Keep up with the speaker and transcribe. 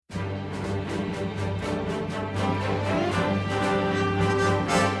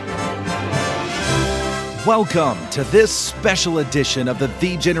Welcome to this special edition of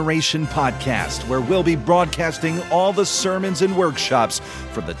the Generation Podcast, where we'll be broadcasting all the sermons and workshops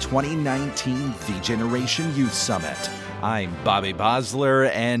from the 2019 The Generation Youth Summit. I'm Bobby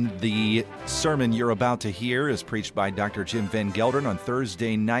Bosler, and the sermon you're about to hear is preached by Dr. Jim Van Gelderen on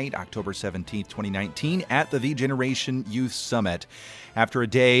Thursday night, October 17th, 2019, at the Generation Youth Summit. After a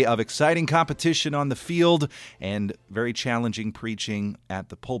day of exciting competition on the field and very challenging preaching at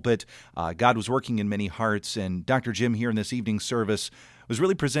the pulpit, God was working in many hearts, and Dr. Jim here in this evening service was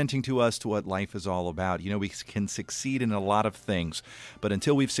really presenting to us to what life is all about. You know, we can succeed in a lot of things, but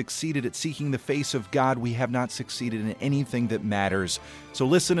until we've succeeded at seeking the face of God, we have not succeeded in anything that matters. So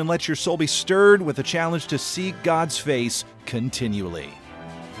listen and let your soul be stirred with a challenge to seek God's face continually.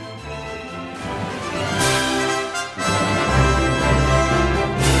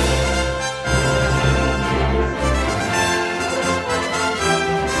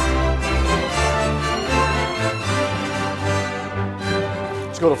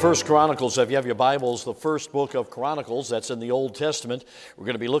 Go to 1 Chronicles. If you have your Bibles, the first book of Chronicles, that's in the Old Testament. We're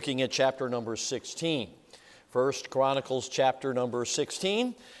going to be looking at chapter number 16. 1 Chronicles chapter number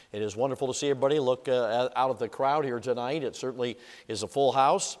 16. It is wonderful to see everybody look out of the crowd here tonight. It certainly is a full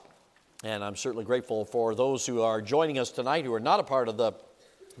house, and I'm certainly grateful for those who are joining us tonight who are not a part of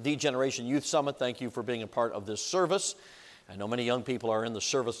the Generation Youth Summit. Thank you for being a part of this service. I know many young people are in the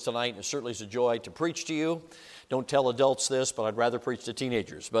service tonight, and it certainly is a joy to preach to you. Don't tell adults this, but I'd rather preach to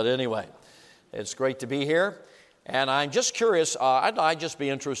teenagers. But anyway, it's great to be here. And I'm just curious, I'd just be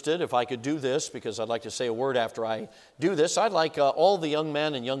interested if I could do this, because I'd like to say a word after I do this. I'd like all the young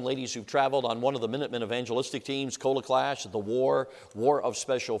men and young ladies who've traveled on one of the Minutemen evangelistic teams, Cola Clash, the War of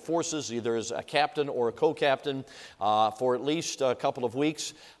Special Forces, either as a captain or a co-captain, for at least a couple of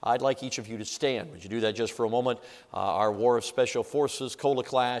weeks. I'd like each of you to stand. Would you do that just for a moment? Our War of Special Forces, Cola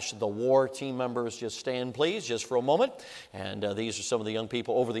Clash, the War team members, just stand, please, just for a moment. And these are some of the young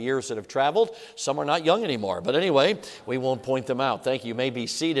people over the years that have traveled. Some are not young anymore, but anyway, we won't point them out. Thank you. You may be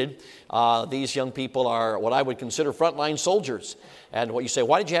seated. These young people are what I would consider frontline soldiers. And what you say,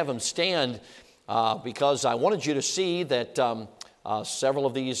 why did you have them stand? Because I wanted you to see that several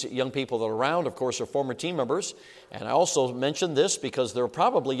of these young people that are around, of course, are former team members. And I also mentioned this because there are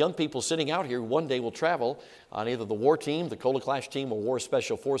probably young people sitting out here who one day will travel on either the war team, the Cola Clash team, or War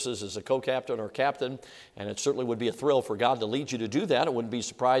Special Forces as a co-captain or captain. And it certainly would be a thrill for God to lead you to do that. I wouldn't be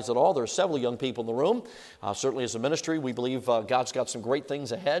surprised at all. There are several young people in the room. Certainly as a ministry, we believe God's got some great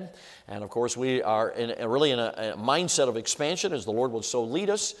things ahead. And of course, we are really in a mindset of expansion as the Lord would so lead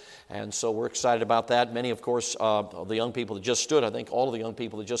us. And so we're excited about that. Many, of course, of the young people that just stood, I think all of the young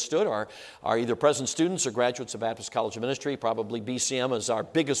people that just stood are either present students or graduates of Baptist College of Ministry. Probably BCM is our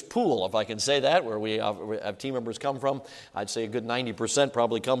biggest pool, if I can say that, where we have team members come from. I'd say a good 90%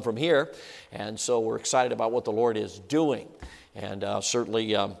 probably come from here. And so we're excited about what the Lord is doing. And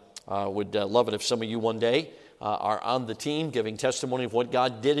certainly would love it if some of you one day are on the team giving testimony of what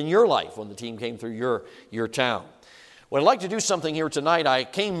God did in your life when the team came through your town. Well, I'd like to do something here tonight. I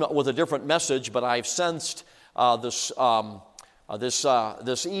came with a different message, but I've sensed this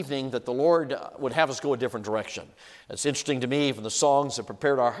evening that the Lord would have us go a different direction. It's interesting to me, even the songs have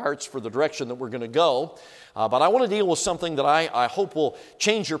prepared our hearts for the direction that we're going to go. But I want to deal with something that I hope will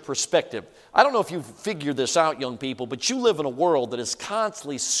change your perspective. I don't know if you've figured this out, young people, but you live in a world that is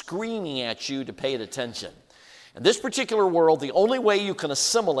constantly screaming at you to pay attention. In this particular world, the only way you can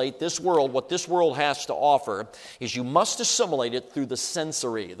assimilate this world, what this world has to offer, is you must assimilate it through the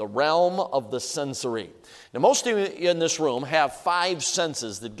sensory, the realm of the sensory. Now, most of you in this room have 5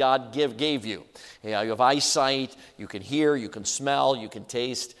 senses that God gave you. You have eyesight, you can hear, you can smell, you can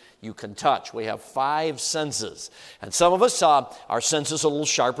taste, you can touch. We have 5 senses. And some of us, our senses are a little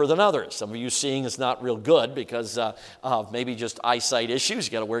sharper than others. Some of you seeing is not real good because of maybe just eyesight issues.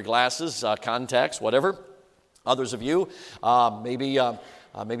 You got to wear glasses, contacts, whatever. Others of you, maybe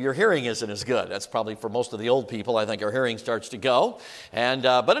your hearing isn't as good. That's probably for most of the old people. I think our hearing starts to go. And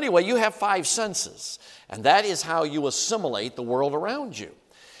but anyway, you have 5 senses. And that is how you assimilate the world around you.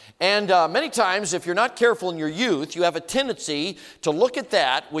 And many times, if you're not careful in your youth, you have a tendency to look at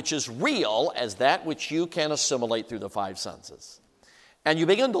that which is real as that which you can assimilate through the 5 senses. And you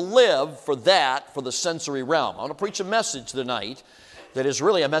begin to live for that, for the sensory realm. I want to preach a message tonight that is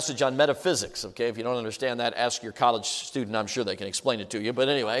really a message on metaphysics, okay? If you don't understand that, ask your college student. I'm sure they can explain it to you. But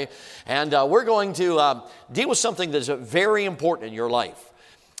anyway, and we're going to deal with something that's very important in your life.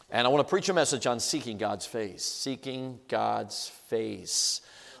 And I want to preach a message on seeking God's face. Seeking God's face.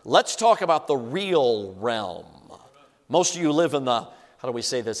 Let's talk about the real realm. Most of you live in the how do we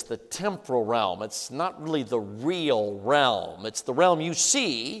say this, the temporal realm. It's not really the real realm. It's the realm you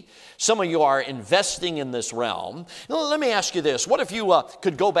see. Some of you are investing in this realm. Now, let me ask you this. What if you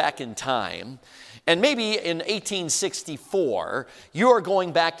could go back in time, and maybe in 1864, you are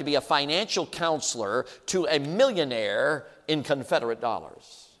going back to be a financial counselor to a millionaire in Confederate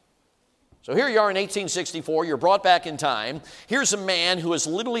dollars. So here you are in 1864, you're brought back in time. Here's a man who is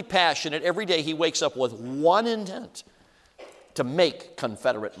literally passionate. Every day he wakes up with one intent: to make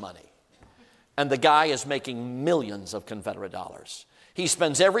Confederate money. And the guy is making millions of Confederate dollars. He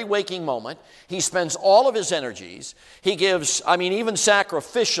spends every waking moment. He spends all of his energies. He gives, even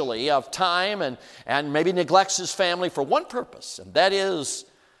sacrificially of time and maybe neglects his family for one purpose, and that is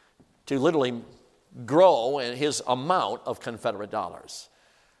to literally grow his amount of Confederate dollars.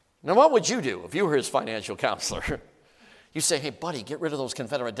 Now, what would you do if you were his financial counselor? You say, hey, buddy, get rid of those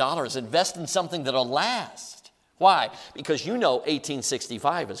Confederate dollars. Invest in something that'll last. Why? Because you know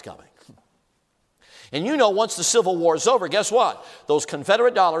 1865 is coming. And you know once the Civil War is over, guess what? Those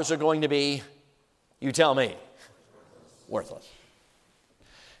Confederate dollars are going to be, you tell me, worthless.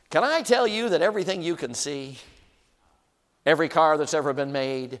 Can I tell you that everything you can see, every car that's ever been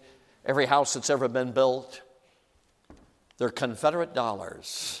made, every house that's ever been built, they're Confederate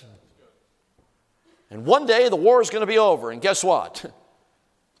dollars. And one day the war is going to be over, and guess what?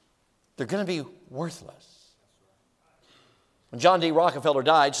 They're going to be worthless. When John D. Rockefeller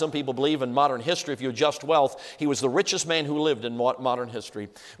died, some people believe in modern history, if you adjust wealth, he was the richest man who lived in modern history.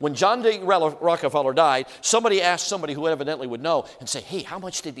 When John D. Rockefeller died, somebody asked somebody who evidently would know and say, hey, how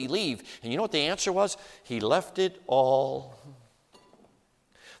much did he leave? And you know what the answer was? He left it all.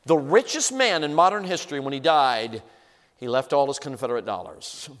 The richest man in modern history, when he died, he left all his Confederate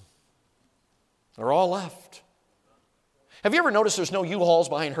dollars. They're all left. Have you ever noticed there's no U-Hauls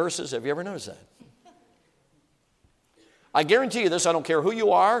behind hearses? Have you ever noticed that? I guarantee you this, I don't care who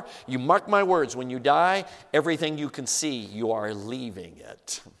you are, you mark my words, when you die, everything you can see, you are leaving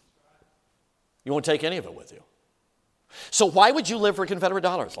it. You won't take any of it with you. So why would you live for Confederate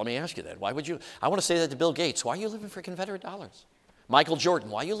dollars? Let me ask you that. Why would you? I want to say that to Bill Gates. Why are you living for Confederate dollars? Michael Jordan,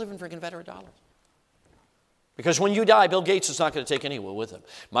 why are you living for Confederate dollars? Because when you die, Bill Gates is not going to take any with him.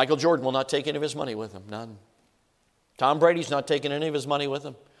 Michael Jordan will not take any of his money with him. None. Tom Brady's not taking any of his money with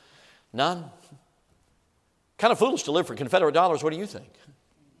him. None. Kind of foolish to live for Confederate dollars. What do you think?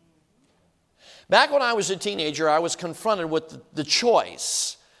 Back when I was a teenager, I was confronted with the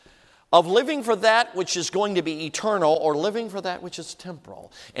choice of living for that which is going to be eternal or living for that which is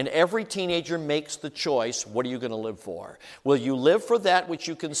temporal. And every teenager makes the choice, what are you going to live for? Will you live for that which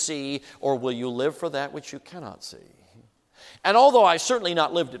you can see, or will you live for that which you cannot see? And although I certainly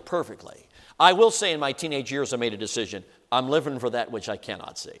not lived it perfectly, I will say in my teenage years I made a decision. I'm living for that which I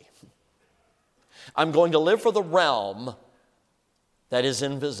cannot see. I'm going to live for the realm that is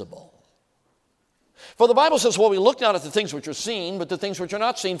invisible. For the Bible says, well, we look not at the things which are seen, but the things which are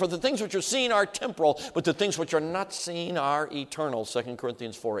not seen. For the things which are seen are temporal, but the things which are not seen are eternal. 2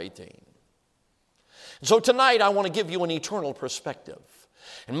 Corinthians 4:18. So tonight I want to give you an eternal perspective.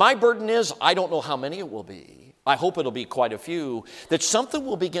 And my burden is, I don't know how many it will be. I hope it'll be quite a few. That something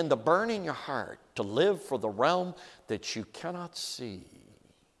will begin to burn in your heart to live for the realm that you cannot see.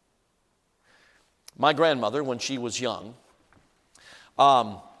 My grandmother, when she was young,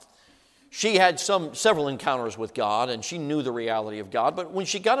 she had several encounters with God, and she knew the reality of God. But when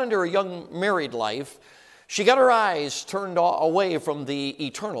she got into her young married life, she got her eyes turned away from the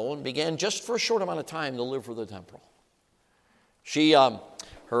eternal and began just for a short amount of time to live for the temporal.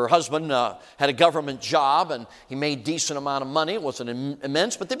 Her husband had a government job, and he made a decent amount of money. It wasn't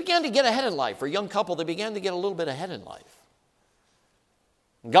immense, but they began to get ahead in life. For a young couple, they began to get a little bit ahead in life.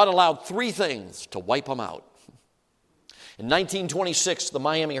 God allowed three things to wipe them out. In 1926, the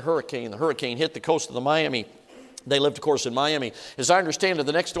hurricane hit the coast of the Miami. They lived, of course, in Miami. As I understand it,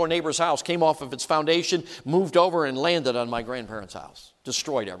 the next door neighbor's house came off of its foundation, moved over, and landed on my grandparents' house.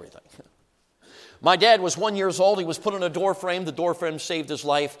 Destroyed everything. My dad was 1 year old. He was put in a door frame. The door frame saved his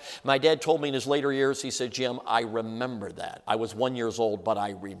life. My dad told me in his later years, he said, Jim, I remember that. I was 1 year old, but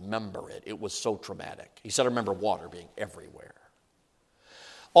I remember it. It was so traumatic. He said, I remember water being everywhere.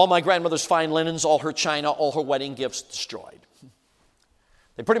 All my grandmother's fine linens, all her china, all her wedding gifts destroyed.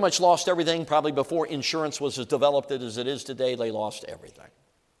 They pretty much lost everything. Probably before insurance was as developed as it is today, they lost everything.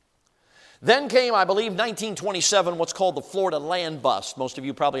 Then came, I believe, 1927, what's called the Florida land bust. Most of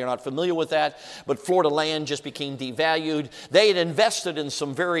you probably are not familiar with that, but Florida land just became devalued. They had invested in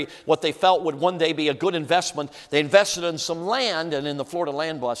some what they felt would one day be a good investment. They invested in some land, and in the Florida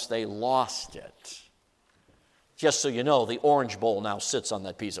land bust, they lost it. Just so you know, the Orange Bowl now sits on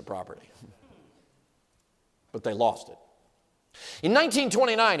that piece of property. But they lost it. In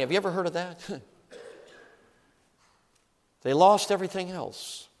 1929, have you ever heard of that? They lost everything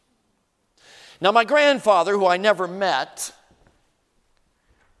else. Now, my grandfather, who I never met,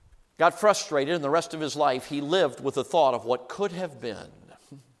 got frustrated, and the rest of his life he lived with the thought of what could have been.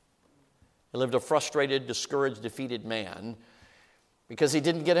 He lived a frustrated, discouraged, defeated man because he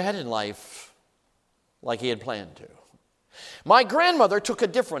didn't get ahead in life like he had planned to. My grandmother took a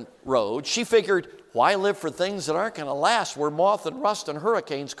different road. She figured, why live for things that aren't going to last, where moth and rust and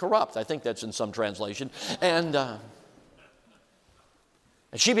hurricanes corrupt? I think that's in some translation. And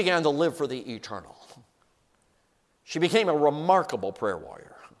she began to live for the eternal. She became a remarkable prayer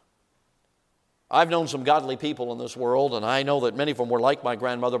warrior. I've known some godly people in this world, and I know that many of them were like my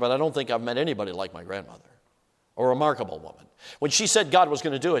grandmother, but I don't think I've met anybody like my grandmother. A remarkable woman. When she said God was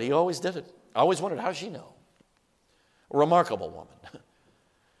going to do it, he always did it. I always wondered, how does she know? A remarkable woman.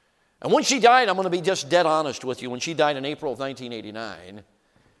 And when she died, I'm going to be just dead honest with you. When she died in April of 1989,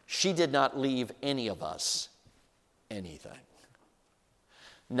 she did not leave any of us anything.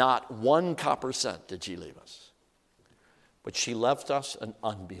 Not one copper cent did she leave us. But she left us an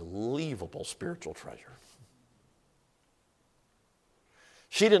unbelievable spiritual treasure.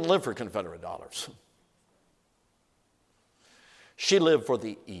 She didn't live for Confederate dollars. She lived for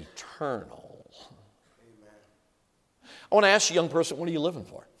the eternal. Amen. I want to ask you, young person, what are you living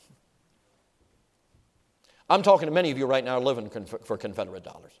for? I'm talking to many of you right now living for Confederate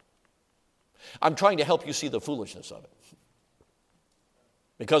dollars. I'm trying to help you see the foolishness of it.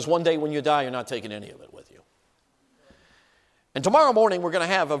 Because one day when you die, you're not taking any of it with you. And tomorrow morning, we're going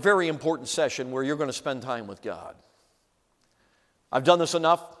to have a very important session where you're going to spend time with God. I've done this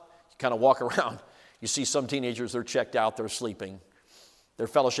enough. You kind of walk around. You see some teenagers, they're checked out, they're sleeping. They're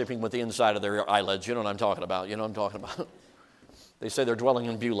fellowshipping with the inside of their eyelids. You know what I'm talking about. You know what I'm talking about. They say they're dwelling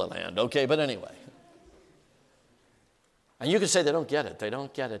in Beulah land. Okay, but anyway. And you can say they don't get it. They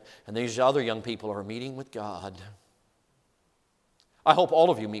don't get it. And these other young people are meeting with God. I hope all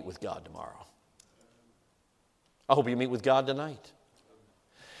of you meet with God tomorrow. I hope you meet with God tonight.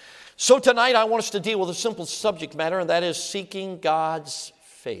 So tonight I want us to deal with a simple subject matter, and that is seeking God's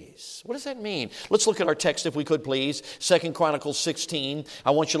face. What does that mean? Let's look at our text if we could, please. 2 Chronicles 16.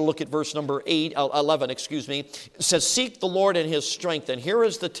 I want you to look at verse number 11. It says, seek the Lord in his strength. And here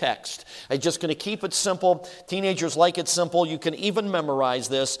is the text. I'm just going to keep it simple. Teenagers like it simple. You can even memorize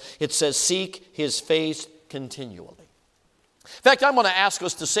this. It says, seek his face continually. In fact, I'm going to ask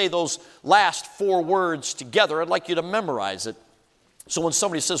us to say those last 4 words together. I'd like you to memorize it. So when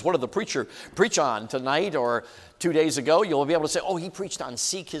somebody says, what did the preacher preach on tonight or 2 days ago, you'll be able to say, oh, he preached on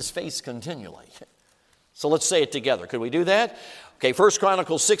seek his face continually. So let's say it together. Could we do that? Okay, 1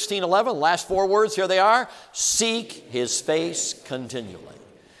 Chronicles 16:11, last 4 words, here they are. Seek his face continually.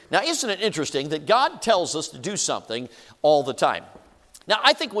 Now, isn't it interesting that God tells us to do something all the time? Now,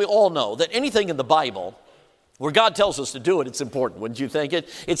 I think we all know that anything in the Bible where God tells us to do it, it's important, wouldn't you think it?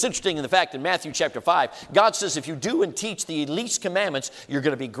 It's interesting in the fact in Matthew chapter 5, God says if you do and teach the least commandments, you're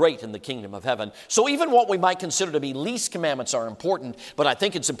going to be great in the kingdom of heaven. So even what we might consider to be least commandments are important, but I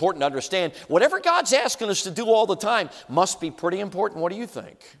think it's important to understand whatever God's asking us to do all the time must be pretty important. What do you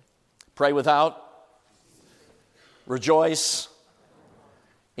think? Pray without, rejoice,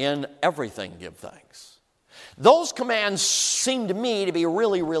 in everything give thanks. Those commands seem to me to be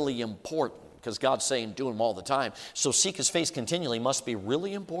really, really important. Because God's saying do them all the time. So seek his face continually must be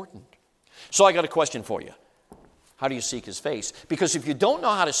really important. So I got a question for you. How do you seek his face? Because if you don't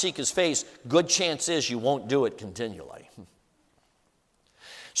know how to seek his face, good chance is you won't do it continually.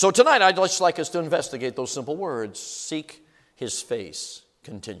 So tonight I'd just like us to investigate those simple words. Seek his face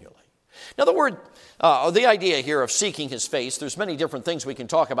continually. Now the idea here of seeking his face, there's many different things we can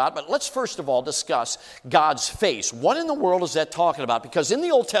talk about, but let's first of all discuss God's face. What in the world is that talking about? Because in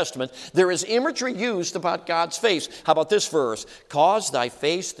the Old Testament, there is imagery used about God's face. How about this verse? Cause thy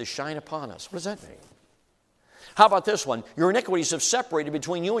face to shine upon us. What does that mean? How about this one? Your iniquities have separated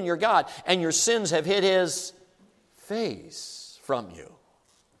between you and your God, and your sins have hid his face from you.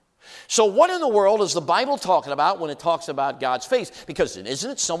 So what in the world is the Bible talking about when it talks about God's face? Because isn't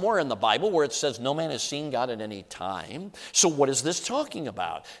it somewhere in the Bible where it says no man has seen God at any time? So what is this talking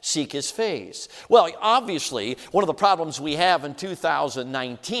about? Seek his face. Well, obviously, one of the problems we have in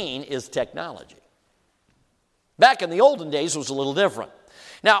 2019 is technology. Back in the olden days, it was a little different.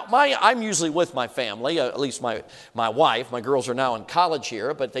 Now, I'm usually with my family, at least my wife. My girls are now in college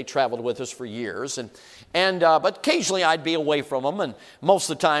here, but they traveled with us for years. But occasionally I'd be away from them, and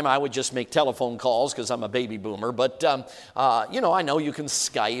most of the time I would just make telephone calls because I'm a baby boomer. But, I know you can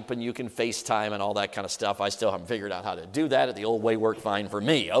Skype and you can FaceTime and all that kind of stuff. I still haven't figured out how to do that. The old way worked fine for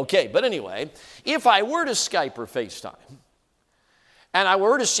me. Okay, but anyway, if I were to Skype or FaceTime, and I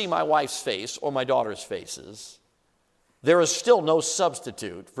were to see my wife's face or my daughter's faces, there is still no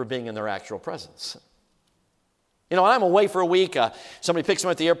substitute for being in their actual presence. You know, when I'm away for a week, somebody picks me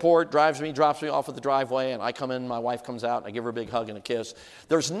up at the airport, drops me off at the driveway, and I come in, my wife comes out, and I give her a big hug and a kiss.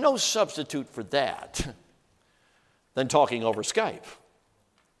 There's no substitute for that than talking over Skype.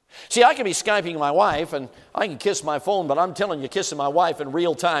 See, I can be Skyping my wife, and I can kiss my phone, but I'm telling you, kissing my wife in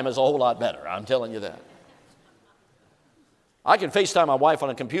real time is a whole lot better. I'm telling you that. I can FaceTime my wife on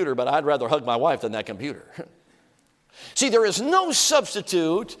a computer, but I'd rather hug my wife than that computer. See, there is no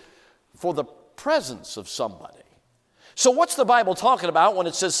substitute for the presence of somebody. So what's the Bible talking about when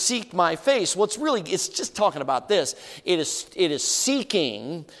it says, seek my face? Well, it's just talking about this. It is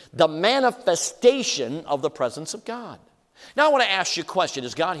seeking the manifestation of the presence of God. Now, I want to ask you a question.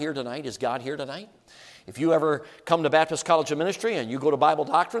 Is God here tonight? Is God here tonight? If you ever come to Baptist College of Ministry and you go to Bible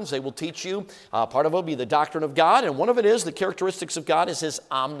doctrines, they will teach you, part of it will be the doctrine of God, and one of it is the characteristics of God is His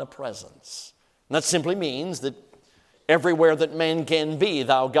omnipresence. And that simply means that everywhere that man can be,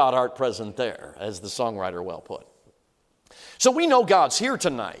 thou God art present there, as the songwriter well put. So we know God's here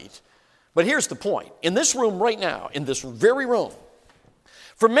tonight, but here's the point. In this room right now, in this very room,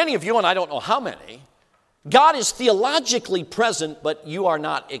 for many of you, and I don't know how many, God is theologically present, but you are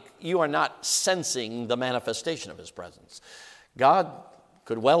not sensing the manifestation of His presence. God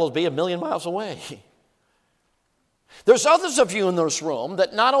could well be 1,000,000 miles away. There's others of you in this room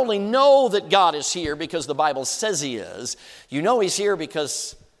that not only know that God is here because the Bible says He is, you know He's here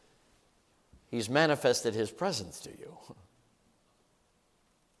because He's manifested His presence to you.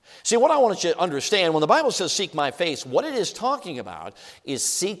 See, what I want you to understand, when the Bible says seek my face, what it is talking about is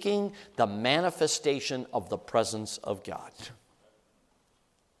seeking the manifestation of the presence of God.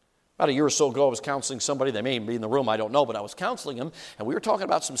 About a year or so ago, I was counseling somebody. They may be in the room, I don't know, but I was counseling them, and we were talking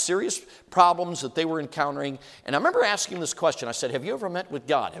about some serious problems that they were encountering. And I remember asking this question. I said, have you ever met with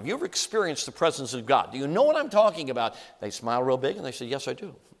God? Have you ever experienced the presence of God? Do you know what I'm talking about? They smiled real big, and they said, yes, I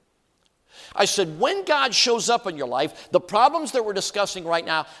do. I said, when God shows up in your life, the problems that we're discussing right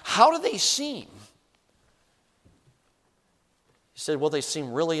now, how do they seem? He said, well, they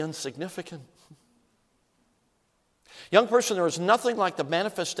seem really insignificant. Young person, there is nothing like the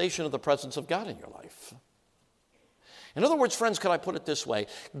manifestation of the presence of God in your life. In other words, friends, could I put it this way?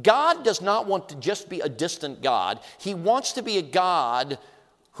 God does not want to just be a distant God. He wants to be a God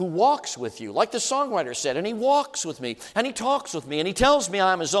who walks with you, like the songwriter said, and He walks with me, and He talks with me, and He tells me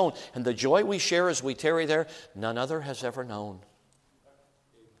I am His own. And the joy we share as we tarry there, none other has ever known.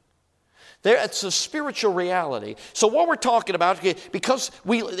 It's a spiritual reality. So what we're talking about,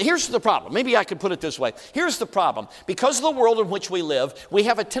 here's the problem. Maybe I could put it this way. Here's the problem. Because of the world in which we live, we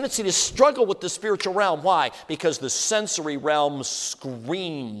have a tendency to struggle with the spiritual realm. Why? Because the sensory realm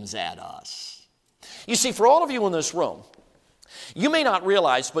screams at us. You see, for all of you in this room, you may not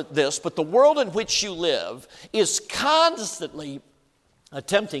realize but the world in which you live is constantly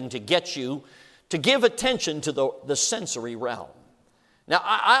attempting to get you to give attention to the sensory realm. Now,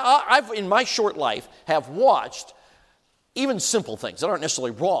 I've in my short life have watched even simple things that aren't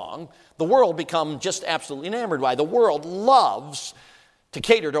necessarily wrong, the world become just absolutely enamored by. The world loves to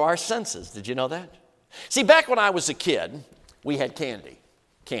cater to our senses. Did you know that? See, back when I was a kid, we had candy.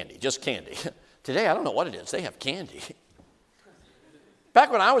 Just candy. Today, I don't know what it is. They have candy. Back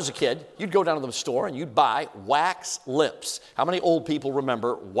when I was a kid, you'd go down to the store and you'd buy wax lips. How many old people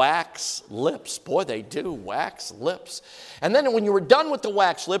remember wax lips? Boy, they do, wax lips. And then when you were done with the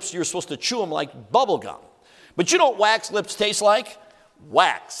wax lips, you were supposed to chew them like bubble gum. But you know what wax lips taste like?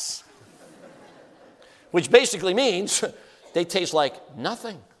 Wax. Which basically means they taste like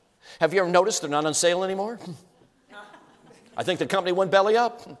nothing. Have you ever noticed they're not on sale anymore? I think the company went belly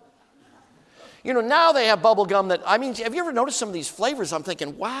up. You know, now they have bubble gum have you ever noticed some of these flavors? I'm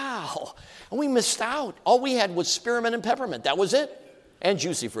thinking, wow, and we missed out. All we had was spearmint and peppermint. That was it. And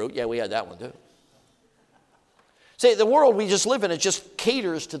juicy fruit. Yeah, we had that one too. See, the world we just live in, it just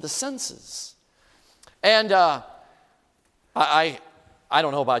caters to the senses. And I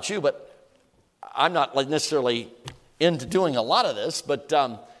don't know about you, but I'm not necessarily into doing a lot of this, but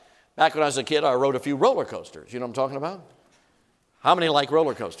back when I was a kid, I rode a few roller coasters. You know what I'm talking about? How many like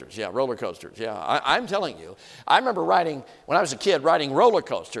roller coasters? Yeah, roller coasters. Yeah, I'm telling you. I remember when I was a kid, riding roller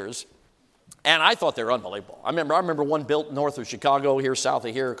coasters, and I thought they were unbelievable. I remember one built north of Chicago, here south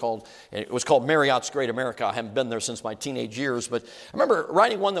of here, it was called Marriott's Great America. I haven't been there since my teenage years, but I remember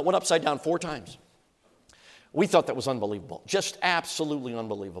riding one that went upside down 4 times. We thought that was unbelievable, just absolutely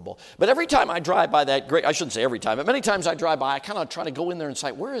unbelievable. But every time I drive by I shouldn't say every time, but many times I drive by, I kind of try to go in there and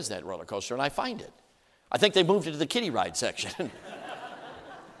say, where is that roller coaster? And I find it. I think they moved it to the kiddie ride section.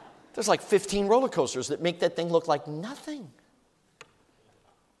 There's like 15 roller coasters that make that thing look like nothing.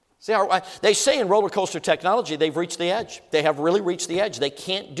 See, they say in roller coaster technology, they've reached the edge. They have really reached the edge. They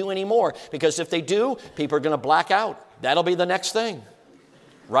can't do any more because if they do, people are going to black out. That'll be the next thing.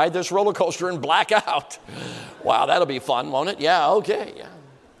 Ride this roller coaster and black out. Wow, that'll be fun, won't it? Yeah, okay, yeah.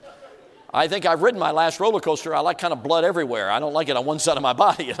 I think I've ridden my last roller coaster. I like kind of blood everywhere. I don't like it on one side of my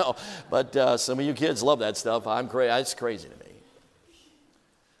body, you know. But some of you kids love that stuff. It's crazy to me.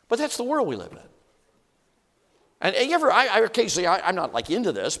 But that's the world we live in. And you ever, occasionally, I'm not like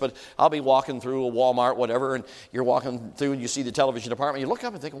into this, but I'll be walking through a Walmart, whatever, and you're walking through and you see the television department. You look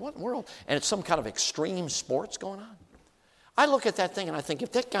up and think, what in the world? And it's some kind of extreme sports going on. I look at that thing and I think,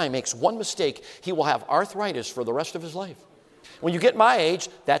 if that guy makes one mistake, he will have arthritis for the rest of his life. When you get my age,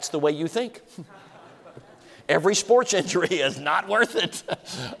 that's the way you think. Every sports injury is not worth it.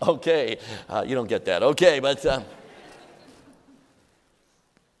 Okay, you don't get that. Okay, but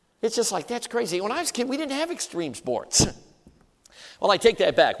it's just like, that's crazy. When I was a kid, we didn't have extreme sports. Well, I take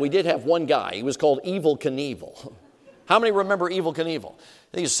that back. We did have one guy. He was called Evel Knievel. How many remember Evel Knievel?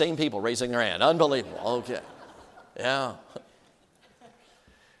 These same people raising their hand. Unbelievable. Okay. Yeah.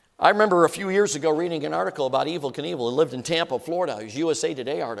 I remember a few years ago reading an article about Evel Knievel. He lived in Tampa, Florida. It was a USA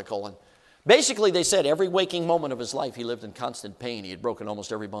Today article. And basically they said every waking moment of his life he lived in constant pain. He had broken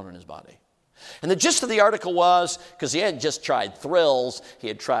almost every bone in his body. And the gist of the article was, because he hadn't just tried thrills, he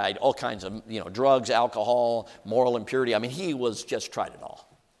had tried all kinds of drugs, alcohol, moral impurity. I mean, he was just tried it all.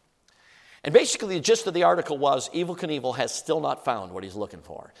 And basically the gist of the article was, Evel Knievel has still not found what he's looking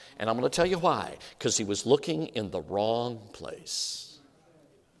for. And I'm going to tell you why. Because he was looking in the wrong place.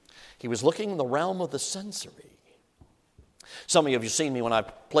 He was looking in the realm of the sensory. Some of you have seen me when I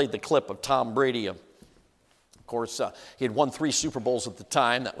played the clip of Tom Brady. Of course, he had won 3 Super Bowls at the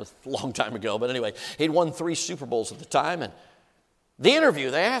time. That was a long time ago. But anyway, he'd won 3 Super Bowls at the time. And the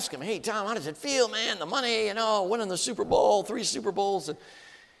interview, they asked him, hey, Tom, how does it feel, man? The money, winning the Super Bowl, 3 Super Bowls. And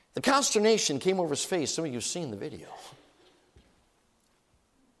the consternation came over his face. Some of you have seen the video.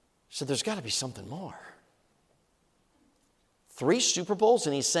 He said, there's got to be something more. 3 Super Bowls,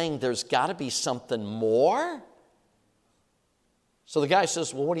 and he's saying there's got to be something more? So the guy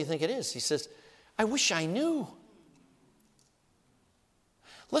says, well, what do you think it is? He says, I wish I knew.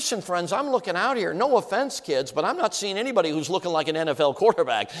 Listen, friends, I'm looking out here. No offense, kids, but I'm not seeing anybody who's looking like an NFL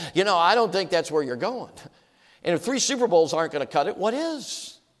quarterback. I don't think that's where you're going. And if 3 Super Bowls aren't going to cut it, what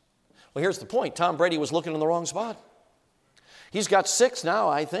is? Well, here's the point. Tom Brady was looking in the wrong spot. He's got 6 now,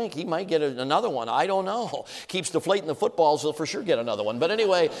 I think. He might get another one. I don't know. Keeps deflating the footballs, he'll for sure get another one. But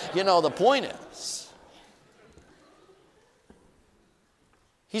anyway, the point is,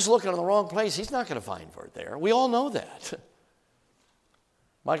 he's looking in the wrong place. He's not going to find it there. We all know that.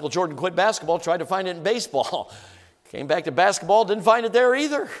 Michael Jordan quit basketball, tried to find it in baseball. Came back to basketball, didn't find it there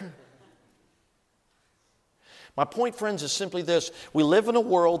either. My point, friends, is simply this. We live in a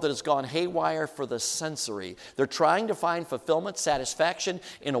world that has gone haywire for the sensory. They're trying to find fulfillment, satisfaction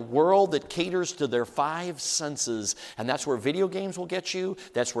in a world that caters to their 5 senses. And that's where video games will get you.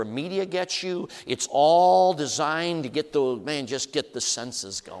 That's where media gets you. It's all designed to get the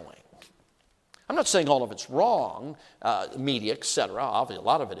senses going. I'm not saying all of it's wrong, media, etc. Obviously, a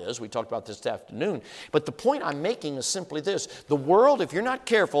lot of it is. We talked about this afternoon. But the point I'm making is simply this. The world, if you're not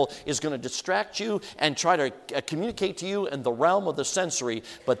careful, is going to distract you and try to communicate to you in the realm of the sensory.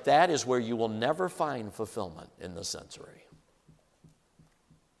 But that is where you will never find fulfillment, in the sensory.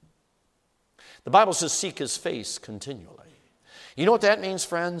 The Bible says, seek His face continually. You know what that means,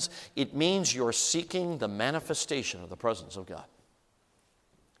 friends? It means you're seeking the manifestation of the presence of God.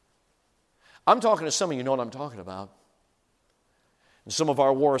 I'm talking to some of you know what I'm talking about. In some of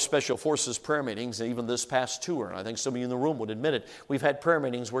our War Special Forces prayer meetings, and even this past tour, and I think some of you in the room would admit it, we've had prayer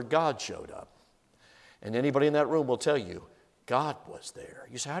meetings where God showed up. And anybody in that room will tell you, God was there.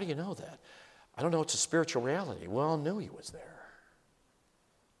 You say, how do you know that? I don't know, it's a spiritual reality. Well, I knew He was there.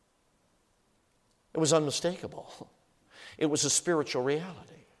 It was unmistakable. It was a spiritual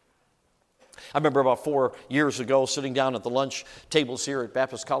reality. I remember about 4 years ago sitting down at the lunch tables here at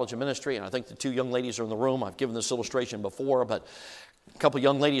Baptist College of Ministry, and I think the 2 young ladies are in the room. I've given this illustration before, but a couple of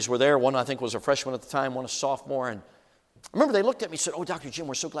young ladies were there. One, I think, was a freshman at the time, one a sophomore. And I remember they looked at me and said, oh, Dr. Jim,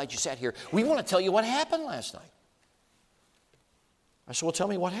 we're so glad you sat here. We want to tell you what happened last night. I said, well, tell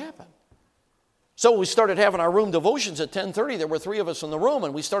me what happened. So we started having our room devotions at 10:30. There were 3 of us in the room,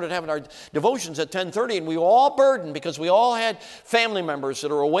 and we started having our devotions at 10:30, and we were all burdened because we all had family members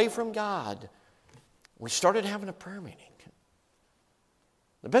that are away from God. We started having a prayer meeting.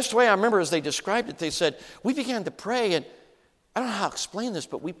 The best way I remember is they described it, they said, we began to pray, and I don't know how to explain this,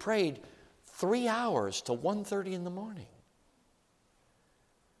 but we prayed 3 hours till 1:30 in the morning.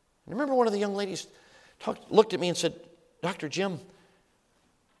 And I remember one of the young ladies looked at me and said, Dr. Jim,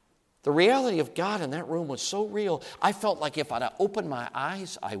 The reality of God in that room was so real, I felt like if I'd opened my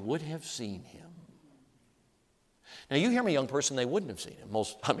eyes, I would have seen him. Now, you hear me, young person, they wouldn't have seen him.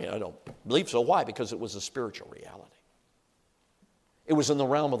 I don't believe so. Why? Because it was a spiritual reality. It was in the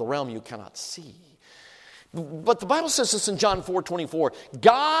realm of the realm you cannot see. But the Bible says this in John 4:24.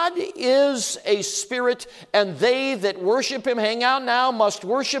 God is a spirit, and they that worship him, hang out now, must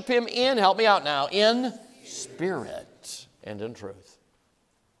worship him in, help me out now, in spirit and in truth.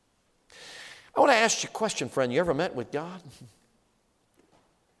 I want to ask you a question, friend. You ever met with God?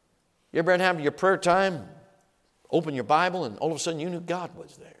 You ever been having your prayer time, open your Bible, and all of a sudden you knew God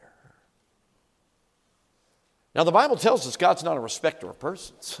was there? Now, the Bible tells us God's not a respecter of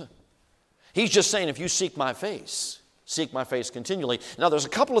persons. He's just saying, if you seek my face continually. Now, there's a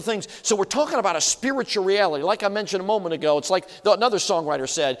couple of things. So we're talking about a spiritual reality. Like I mentioned a moment ago, it's like another songwriter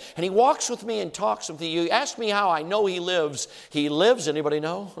said, and he walks with me and talks with me. You ask me how I know he lives. He lives, anybody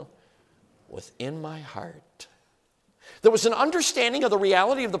know? Within my heart. There was an understanding of the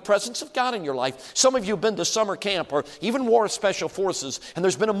reality of the presence of God in your life. Some of you have been to summer camp or even War Special Forces, and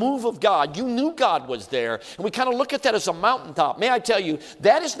there's been a move of God. You knew God was there, and we kind of look at that as a mountaintop. May I tell you,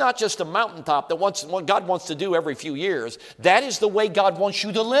 that is not just a mountaintop that what God wants to do every few years. That is the way God wants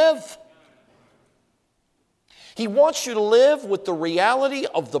you to live. He wants you to live with the reality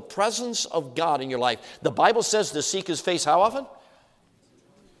of the presence of God in your life. The Bible says to seek his face how often?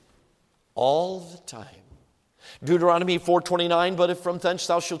 All the time. Deuteronomy 4:29, but if from thence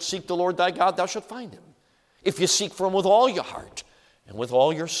thou shalt seek the Lord thy God, thou shalt find him. If you seek for him with all your heart and with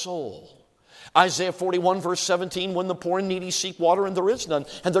all your soul. Isaiah 41 verse 17, when the poor and needy seek water and there is none,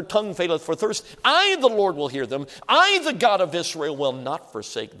 and their tongue faileth for thirst, I the Lord will hear them. I the God of Israel will not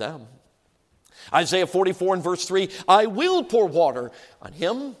forsake them. Isaiah 44 and verse 3, I will pour water on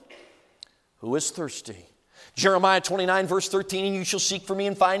him who is thirsty. Jeremiah 29 verse 13, and you shall seek for me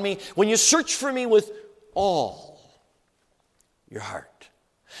and find me when you search for me with all your heart.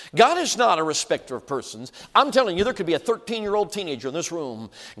 God is not a respecter of persons. I'm telling you, there could be a 13-year-old teenager in this room,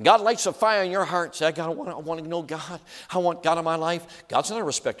 and God lights a fire in your heart. Say, I want to know God. I want God in my life. God's not a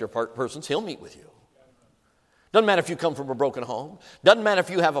respecter of persons. He'll meet with you. Doesn't matter if you come from a broken home. Doesn't matter if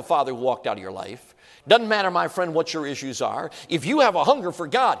you have a father who walked out of your life. Doesn't matter, my friend, what your issues are. If you have a hunger for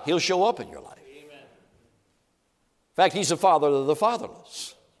God, he'll show up in your life. Amen. In fact, he's the father of the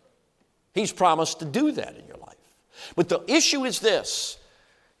fatherless. He's promised to do that in your life. But the issue is this.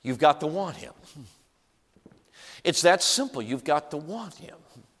 You've got to want him. It's that simple. You've got to want him.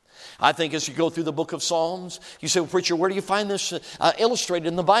 I think as you go through the book of Psalms, you say, well, preacher, where do you find this illustrated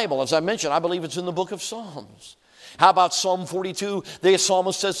in the Bible? As I mentioned, I believe it's in the book of Psalms. How about Psalm 42? The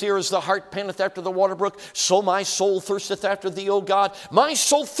psalmist says here, as the hart panteth after the water brook, so my soul thirsteth after thee, O God. My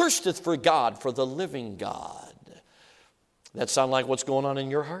soul thirsteth for God, for the living God. That sound like what's going on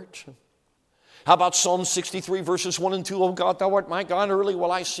in your heart? How about Psalm 63 verses 1 and 2? O God, thou art my God, early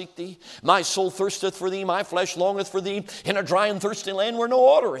will I seek thee. My soul thirsteth for thee, my flesh longeth for thee, in a dry and thirsty land where no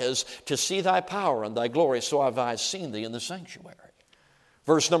water is, to see thy power and thy glory, so have I seen thee in the sanctuary.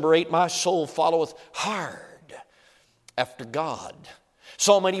 Verse number 8, my soul followeth hard after God.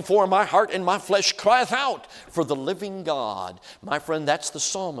 Psalm 84, my heart and my flesh crieth out for the living God. My friend, that's the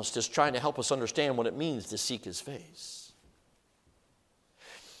psalmist is trying to help us understand what it means to seek his face.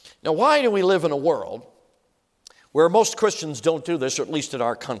 Now, why do we live in a world where most Christians don't do this, or at least in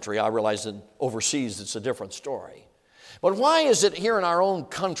our country? I realize that overseas it's a different story. But why is it here in our own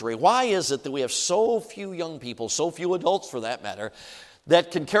country, why is it that we have so few young people, so few adults for that matter, that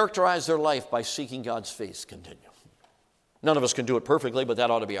can characterize their life by seeking God's face continually? None of us can do it perfectly, but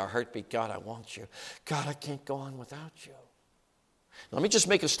that ought to be our heartbeat. God, I want you. God, I can't go on without you. Let me just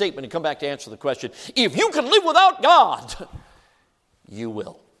make a statement and come back to answer the question. If you can live without God, you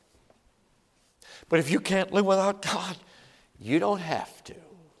will. But if you can't live without God, you don't have to.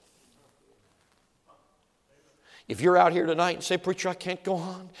 If you're out here tonight and say, preacher, I can't go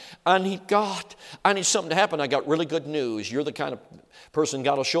on. I need God. I need something to happen. I got really good news. You're the kind of person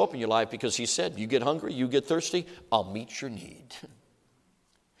God will show up in your life because he said, you get hungry, you get thirsty, I'll meet your need.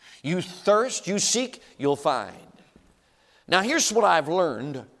 You thirst, you seek, you'll find. Now here's what I've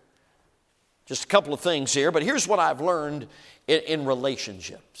learned. Just a couple of things here, but here's what I've learned in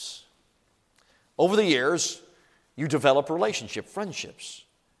relationships. Over the years, you develop friendships.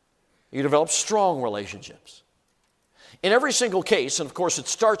 You develop strong relationships. In every single case, and of course it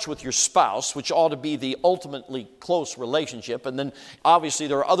starts with your spouse, which ought to be the ultimately close relationship, and then obviously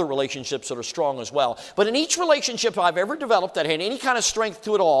there are other relationships that are strong as well. But in each relationship I've ever developed that had any kind of strength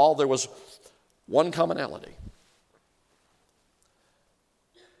to it all, there was one commonality.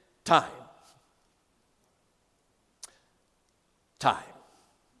 Time.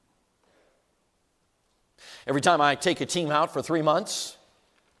 Every time I take a team out for 3 months,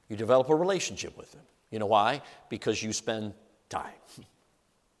 you develop a relationship with them. You know why? Because you spend time.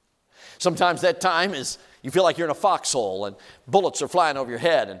 Sometimes that time is, you feel like you're in a foxhole and bullets are flying over your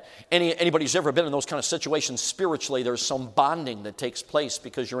head. And anybody who's ever been in those kind of situations spiritually, there's some bonding that takes place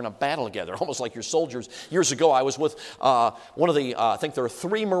because you're in a battle together, almost like you're soldiers. Years ago, I was with one of the, I think there were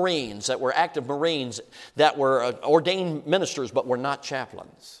 3 Marines that were active Marines that were ordained ministers but were not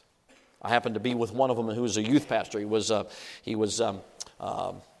chaplains. I happened to be with one of them who was a youth pastor. He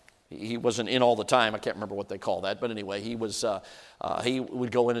wasn't in all the time. I can't remember what they call that. But anyway, he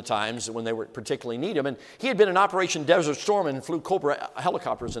would go in at times when they were particularly need him. And he had been in Operation Desert Storm and flew Cobra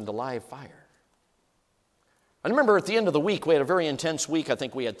helicopters into live fire. I remember at the end of the week, we had a very intense week. I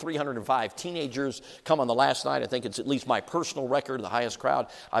think we had 305 teenagers come on the last night. I think it's at least my personal record, the highest crowd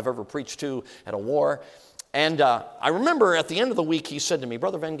I've ever preached to at a war. And I remember at the end of the week, he said to me,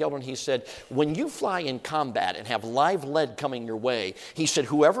 Brother Van Gelderen, he said, when you fly in combat and have live lead coming your way, he said,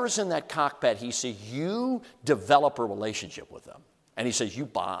 whoever's in that cockpit, he said, you develop a relationship with them. And he says, you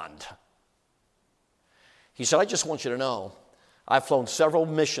bond. He said, I just want you to know, I've flown several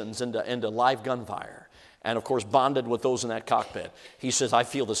missions into live gunfire and, of course, bonded with those in that cockpit. He says, I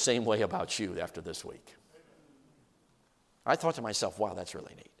feel the same way about you after this week. I thought to myself, wow, that's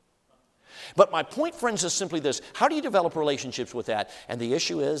really neat. But my point, friends, is simply this. How do you develop relationships with that? And the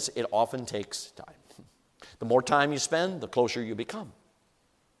issue is, it often takes time. The more time you spend, the closer you become.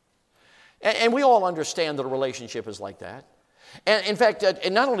 And we all understand that a relationship is like that. And in fact,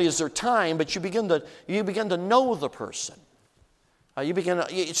 and not only is there time, but you begin to know the person.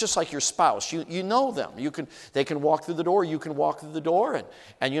 It's just like your spouse. You know them. They can walk through the door. You can walk through the door,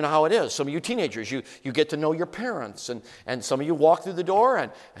 and you know how it is. Some of you teenagers, you get to know your parents, and some of you walk through the door,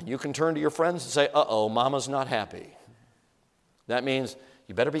 and you can turn to your friends and say, uh-oh, mama's not happy. That means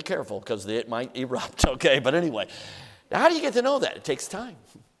you better be careful because it might erupt, okay? But anyway, how do you get to know that? It takes time.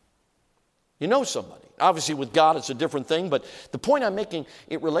 You know somebody. Obviously, with God, it's a different thing, but the point I'm making,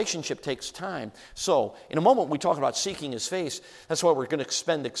 relationship takes time. So, in a moment, we talk about seeking His face. That's why we're going to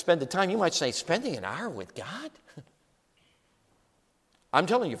expend the time. You might say, spending an hour with God? I'm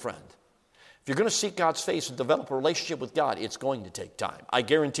telling you, friend, if you're going to seek God's face and develop a relationship with God, it's going to take time. I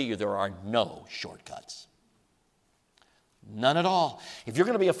guarantee you there are no shortcuts. None at all. If you're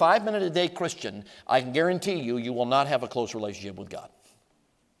going to be a 5-minute-a-day Christian, I can guarantee you will not have a close relationship with God.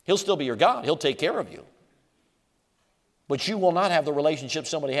 He'll still be your God. He'll take care of you. But you will not have the relationship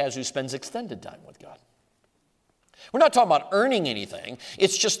somebody has who spends extended time with God. We're not talking about earning anything.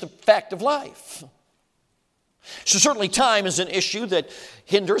 It's just the fact of life. So certainly time is an issue that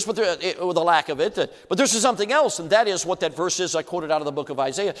hinders with the lack of it. But there's something else, and that is what that verse is I quoted out of the book of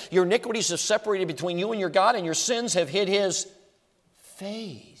Isaiah. Your iniquities have separated between you and your God, and your sins have hid His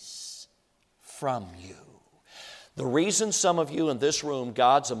face from you. The reason some of you in this room,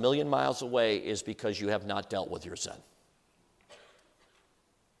 God's a million miles away, is because you have not dealt with your sin.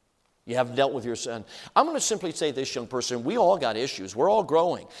 You haven't dealt with your sin. I'm going to simply say this, young person, we all got issues. We're all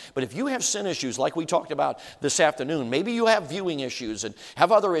growing. But if you have sin issues like we talked about this afternoon, maybe you have viewing issues and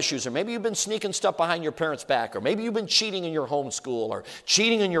have other issues, or maybe you've been sneaking stuff behind your parents' back, or maybe you've been cheating in your home school or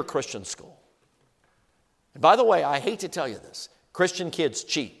cheating in your Christian school. And by the way, I hate to tell you this, Christian kids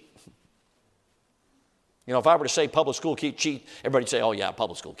cheat. You know, if I were to say public school kids cheat, everybody'd say, oh, yeah,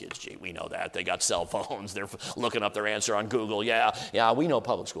 public school kids cheat. We know that. They got cell phones. They're looking up their answer on Google. Yeah, we know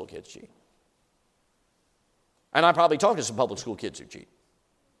public school kids cheat. And I probably talk to some public school kids who cheat.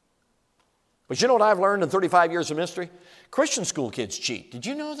 But you know what I've learned in 35 years of ministry? Christian school kids cheat. Did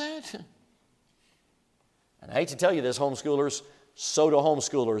you know that? And I hate to tell you this, homeschoolers, so do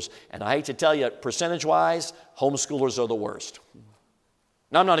homeschoolers. And I hate to tell you, percentage-wise, homeschoolers are the worst.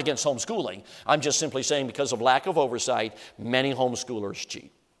 Now, I'm not against homeschooling. I'm just simply saying because of lack of oversight, many homeschoolers cheat.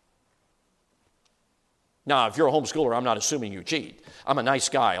 Now, if you're a homeschooler, I'm not assuming you cheat. I'm a nice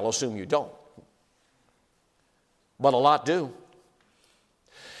guy. I'll assume you don't. But a lot do.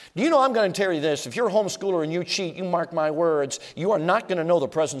 Do you know, I'm going to tell you this. If you're a homeschooler and you cheat, you mark my words, you are not going to know the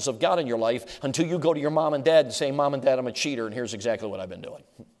presence of God in your life until you go to your mom and dad and say, Mom and Dad, I'm a cheater, and here's exactly what I've been doing.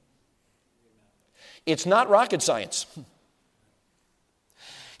 It's not rocket science.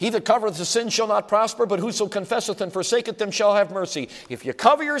 He that covereth the sin shall not prosper, but whoso confesseth and forsaketh them shall have mercy. If you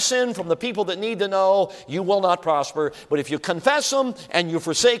cover your sin from the people that need to know, you will not prosper. But if you confess them and you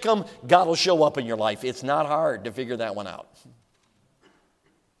forsake them, God will show up in your life. It's not hard to figure that one out.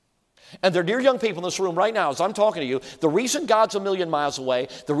 And there are dear young people in this room right now, as I'm talking to you, the reason God's a million miles away,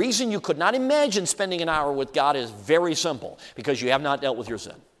 the reason you could not imagine spending an hour with God is very simple, because you have not dealt with your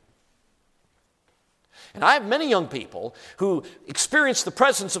sin. And I have many young people who experience the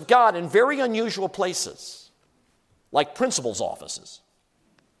presence of God in very unusual places. like principals' offices.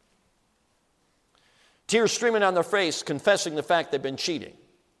 Tears streaming down their face, confessing the fact they've been cheating.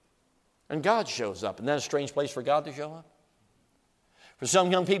 And God shows up. Isn't that a strange place for God to show up? For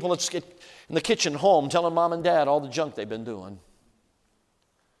some young people, it's in the kitchen home telling mom and dad all the junk they've been doing.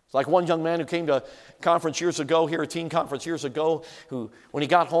 It's like one young man who came to a conference years ago, here a teen conference years ago, who, when he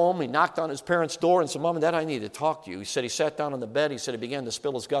got home, he knocked on his parents' door and said, Mom and Dad, I need to talk to you. He said he sat down on the bed. He said he began to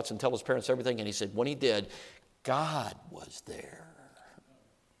spill his guts and tell his parents everything. And he said when he did, God was there.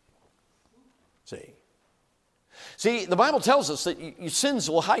 See, the Bible tells us that your sins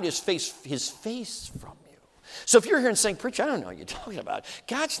will hide his face from you. So if you're here and saying, Preacher, I don't know what you're talking about.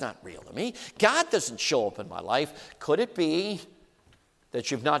 God's not real to me. God doesn't show up in my life. Could it be that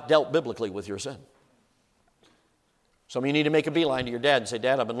you've not dealt biblically with your sin? Some of you need to make a beeline to your dad and say,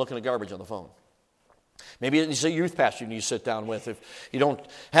 Dad, I've been looking at garbage on the phone. Maybe it's a youth pastor you need to sit down with. If you don't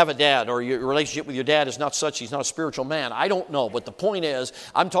have a dad or your relationship with your dad is not such, he's not a spiritual man. I don't know. But the point is,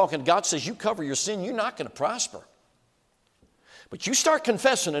 I'm talking, God says you cover your sin, you're not going to prosper. But you start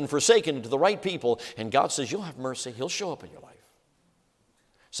confessing and forsaking to the right people, and God says you'll have mercy. He'll show up in your life.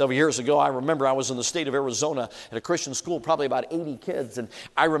 Several years ago, I remember I was in the state of Arizona at a Christian school, probably about 80 kids, and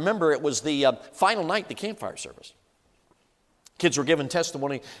I remember it was the final night, the campfire service. Kids were giving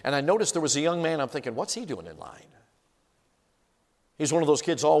testimony, and I noticed there was a young man. I'm thinking, what's he doing in line? He's one of those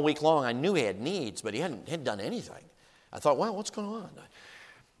kids all week long. I knew he had needs, but he hadn't done anything. I thought, well, what's going on?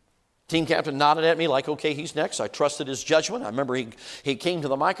 Team captain nodded at me like, okay, he's next. I trusted his judgment. I remember he came to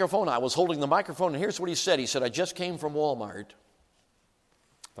the microphone. I was holding the microphone, and here's what he said. He said, I just came from Walmart.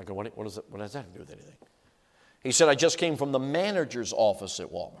 I go, what does that have to do with anything? He said, I just came from the manager's office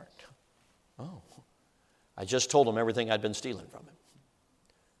at Walmart. Oh. I just told him everything I'd been stealing from him.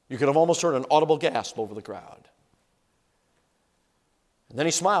 You could have almost heard an audible gasp over the crowd. And then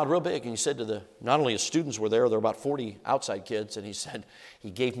he smiled real big, and he said to not only his students were there were about 40 outside kids, and he said, he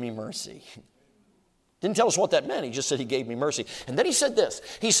gave me mercy. Didn't tell us what that meant. He just said he gave me mercy. And then he said this.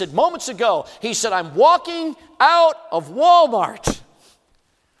 He said, moments ago, he said, I'm walking out of Walmart.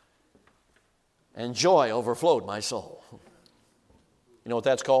 And joy overflowed my soul. You know what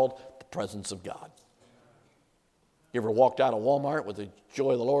that's called? The presence of God. You ever walked out of Walmart with the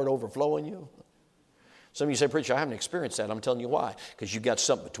joy of the Lord overflowing you? Some of you say, Preacher, I haven't experienced that. I'm telling you why. Because you've got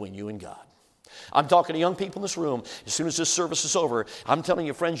something between you and God. I'm talking to young people in this room. As soon as this service is over, I'm telling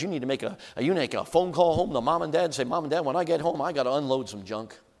you, friends, you need to make a phone call home to mom and dad and say, Mom and Dad, when I get home, I got to unload some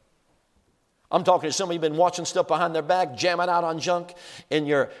junk. I'm talking to somebody who's been watching stuff behind their back, jamming out on junk in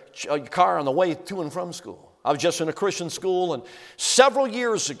your car on the way to and from school. I was just in a Christian school, and several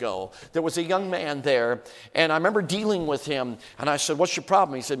years ago, there was a young man there, and I remember dealing with him, and I said, what's your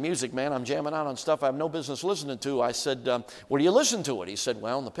problem? He said, music, man. I'm jamming out on stuff I have no business listening to. I said, where do you listen to it? He said,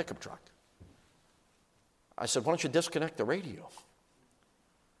 well, in the pickup truck. I said, why don't you disconnect the radio?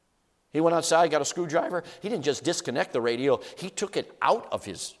 He went outside, got a screwdriver. He didn't just disconnect the radio. He took it out of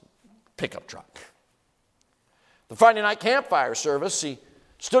his pickup truck. The Friday night campfire service, he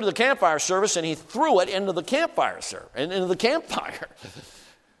stood at the campfire service and he threw it into the campfire into the campfire.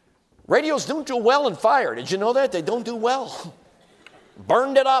 Radios don't do well in fire. Did you know that? They don't do well.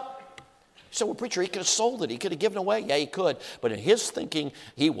 Burned it up. He said, well, Preacher, he could have sold it. He could have given it away. Yeah, he could. But in his thinking,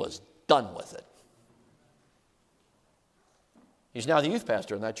 he was done with it. He's now the youth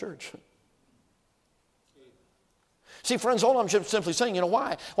pastor in that church. See, friends, all I'm simply saying, you know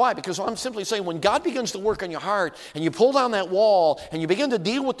why? Why? Because I'm simply saying when God begins to work on your heart and you pull down that wall and you begin to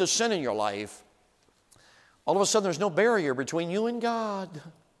deal with the sin in your life, all of a sudden there's no barrier between you and God.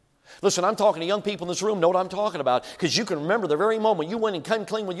 Listen, I'm talking to young people in this room, know what I'm talking about, because you can remember the very moment you went and came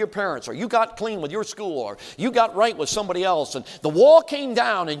clean with your parents, or you got clean with your school, or you got right with somebody else, and the wall came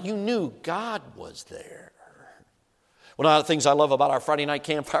down and you knew God was there. One of the things I love about our Friday night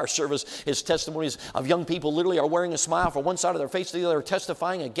campfire service is testimonies of young people literally are wearing a smile from one side of their face to the other,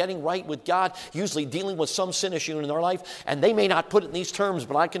 testifying and getting right with God, usually dealing with some sin issue in their life. And they may not put it in these terms,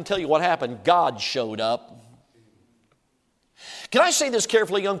 but I can tell you what happened. God showed up. Can I say this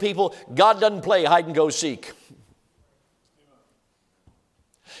carefully, young people? God doesn't play hide and go seek.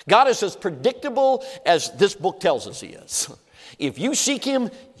 God is as predictable as this book tells us he is. If you seek him,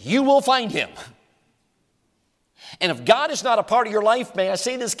 you will find him. And if God is not a part of your life, may I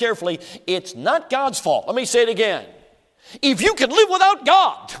say this carefully, it's not God's fault. Let me say it again. If you can live without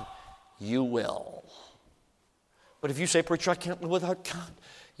God, you will. But if you say, Preacher, I can't live without God,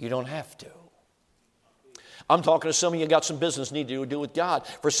 you don't have to. I'm talking to some of you got some business need to do with God.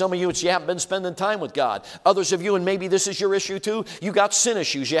 For some of you, it's you haven't been spending time with God. Others of you, and maybe this is your issue too, you got sin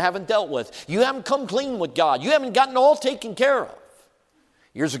issues you haven't dealt with. You haven't come clean with God. You haven't gotten all taken care of.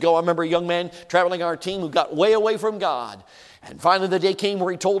 Years ago, I remember a young man traveling on our team who got way away from God. And finally the day came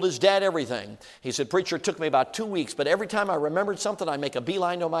where he told his dad everything. He said, "Preacher, it took me about 2 weeks, but every time I remembered something, I'd make a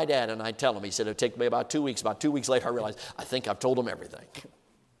beeline to my dad and I'd tell him." He said, "It'd take me about 2 weeks. About 2 weeks later, I realized, I think I've told him everything."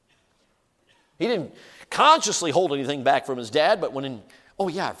 He didn't consciously hold anything back from his dad, but oh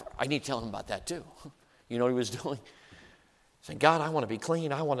yeah, I need to tell him about that too. You know what he was doing? Saying, "God, I want to be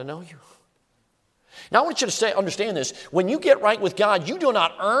clean. I want to know you." Now I want you to understand this. When you get right with God, you do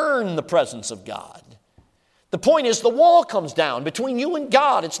not earn the presence of God. The point is the wall comes down between you and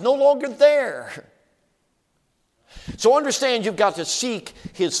God. It's no longer there. So understand you've got to seek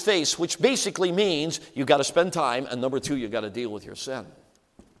His face, which basically means you've got to spend time, and number two, you've got to deal with your sin.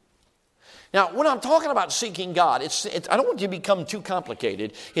 Now, when I'm talking about seeking God, I don't want you to become too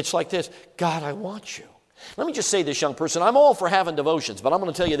complicated. It's like this: God, I want you. Let me just say this, young person. I'm all for having devotions, but I'm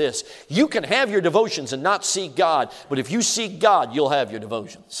going to tell you this. You can have your devotions and not seek God, but if you seek God, you'll have your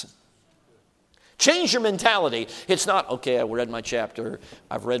devotions. Change your mentality. It's not, okay, I read my chapter,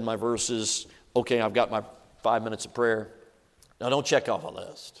 I've read my verses, okay, I've got my 5 minutes of prayer. Now, don't check off a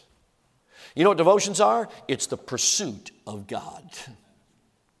list. You know what devotions are? It's the pursuit of God.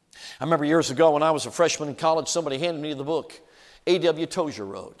 I remember years ago when I was a freshman in college, somebody handed me the book A.W. Tozer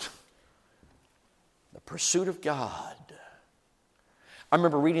wrote, The Pursuit of God. I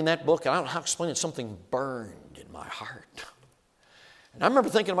remember reading that book, and I don't know how to explain it, something burned in my heart. And I remember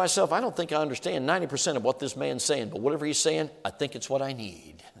thinking to myself, I don't think I understand 90% of what this man's saying, but whatever he's saying, I think it's what I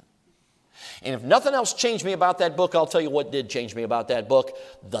need. And if nothing else changed me about that book, I'll tell you what did change me about that book.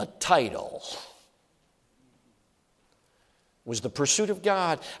 The title was The Pursuit of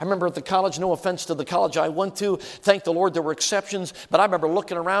God. I remember at the college, no offense to the college I went to, thank the Lord there were exceptions, but I remember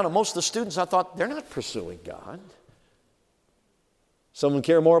looking around and most of the students, I thought, they're not pursuing God. Some of them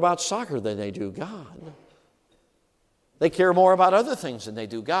care more about soccer than they do God. They care more about other things than they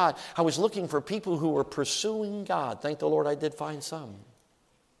do God. I was looking for people who were pursuing God. Thank the Lord I did find some.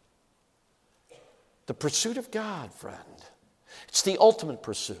 The pursuit of God, friend. It's the ultimate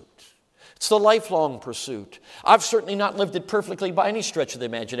pursuit. It's the lifelong pursuit. I've certainly not lived it perfectly by any stretch of the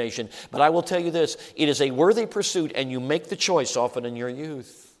imagination, but I will tell you this, it is a worthy pursuit, and you make the choice often in your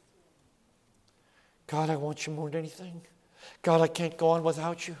youth. God, I want you more than anything. God, I can't go on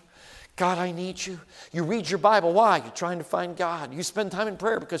without you. God, I need you. You read your Bible. Why? You're trying to find God. You spend time in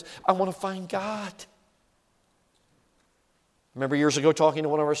prayer because I want to find God. I remember years ago talking to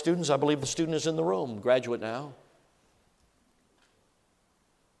one of our students. I believe the student is in the room, graduate now.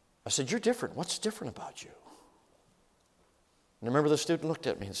 I said, "You're different. What's different about you?" And I remember the student looked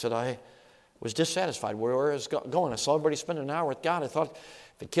at me and said, "I was dissatisfied where I was going. I saw everybody spend an hour with God. I thought,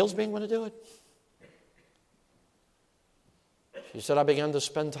 if it kills me, I'm going to do it." She said, "I began to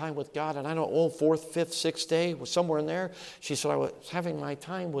spend time with God, and I don't know, fourth, fifth, sixth day, was somewhere in there." She said, "I was having my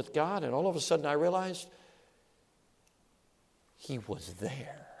time with God, and all of a sudden I realized He was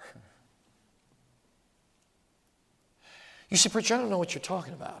there." You say, "Preacher, I don't know what you're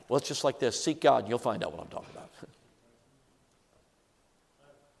talking about." Well, it's just like this. Seek God, and you'll find out what I'm talking about.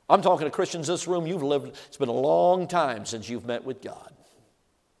 I'm talking to Christians in this room. It's been a long time since you've met with God.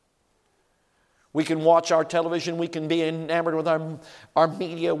 We can watch our television. We can be enamored with our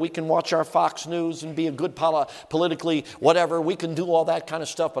media. We can watch our Fox News and be a good politically whatever. We can do all that kind of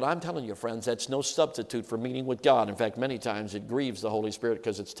stuff. But I'm telling you, friends, that's no substitute for meeting with God. In fact, many times it grieves the Holy Spirit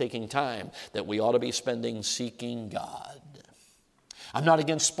because it's taking time that we ought to be spending seeking God. I'm not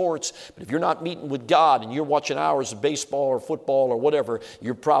against sports, but if you're not meeting with God and you're watching hours of baseball or football or whatever,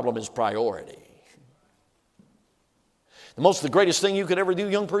 your problem is priority. The greatest thing you could ever do,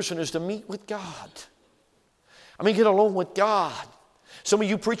 young person, is to meet with God. I mean, get alone with God. Some of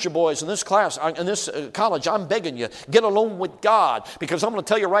you preacher boys in this class, in this college, I'm begging you, get alone with God. Because I'm going to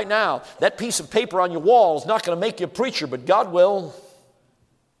tell you right now, that piece of paper on your wall is not going to make you a preacher, but God will.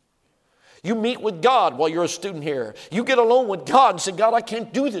 You meet with God while you're a student here. You get alone with God and say, "God, I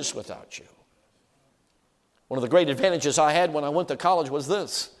can't do this without you." One of the great advantages I had when I went to college was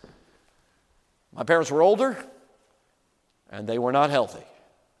this. My parents were older, and they were not healthy.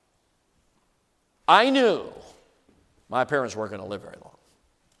 I knew my parents weren't going to live very long.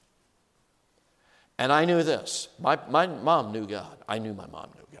 And I knew this. My mom knew God. I knew my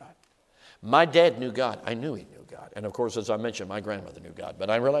mom knew God. My dad knew God. I knew he knew God. And of course, as I mentioned, my grandmother knew God. But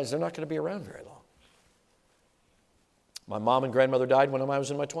I realized they're not going to be around very long. My mom and grandmother died when I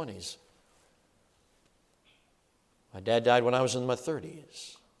was in my 20s. My dad died when I was in my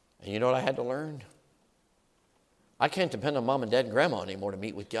 30s. And you know what I had to learn? I can't depend on mom and dad and grandma anymore to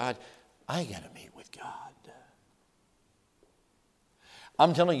meet with God. I got to meet with God.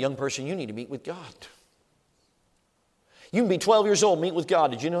 I'm telling a young person, you need to meet with God. You can be 12 years old, meet with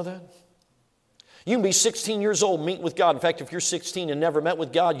God. Did you know that? You can be 16 years old, meet with God. In fact, if you're 16 and never met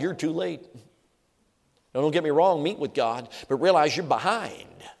with God, you're too late. Now, don't get me wrong, meet with God, but realize you're behind.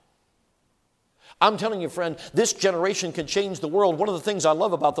 I'm telling you, friend, this generation can change the world. One of the things I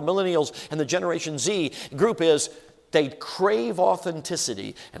love about the millennials and the Generation Z group is they crave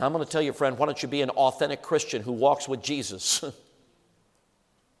authenticity. And I'm going to tell you, friend, why don't you be an authentic Christian who walks with Jesus,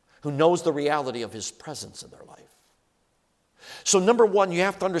 who knows the reality of His presence in their life. So number one, you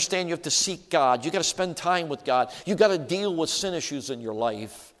have to understand you have to seek God. You got to spend time with God. You got to deal with sin issues in your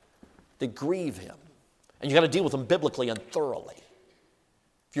life that grieve Him. And you got to deal with them biblically and thoroughly.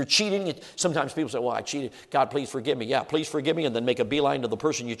 If you're cheating, sometimes people say, well, I cheated. God, please forgive me. Yeah, please forgive me, and then make a beeline to the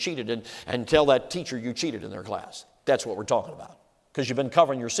person you cheated and tell that teacher you cheated in their class. That's what we're talking about. Because you've been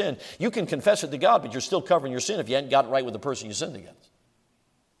covering your sin. You can confess it to God, but you're still covering your sin if you hadn't gotten right with the person you sinned against.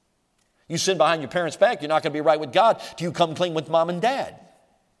 You sin behind your parents' back, you're not going to be right with God till you come clean with mom and dad.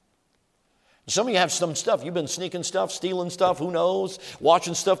 Some of you have some stuff. You've been sneaking stuff, stealing stuff, who knows,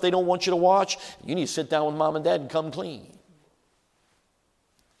 watching stuff they don't want you to watch. You need to sit down with mom and dad and come clean.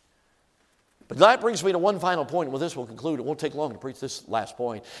 But that brings me to one final point. Well, this will conclude. It won't take long to preach this last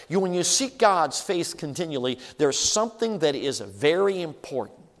point. When you seek God's face continually, there's something that is very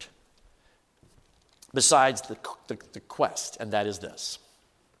important besides the quest, and that is this: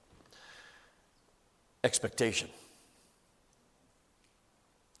 expectation.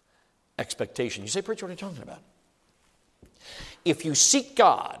 Expectation. You say, preacher, what are you talking about? If you seek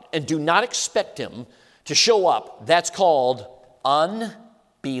God and do not expect Him to show up, that's called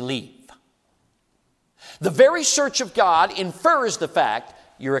unbelief. The very search of God infers the fact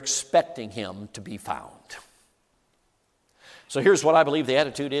you're expecting Him to be found. So here's what I believe the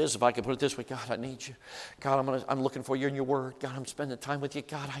attitude is, if I could put it this way: God, I need you. God, I'm looking for you in your word. God, I'm spending time with you.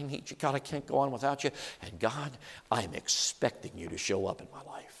 God, I need you. God, I can't go on without you. And God, I'm expecting you to show up in my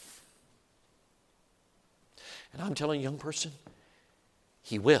life. And I'm telling you, young person,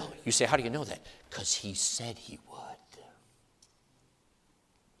 He will. You say, how do you know that? Because He said He would.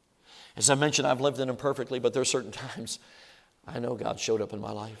 As I mentioned, I've lived in imperfectly, but there are certain times I know God showed up in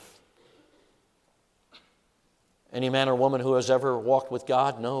my life. Any man or woman who has ever walked with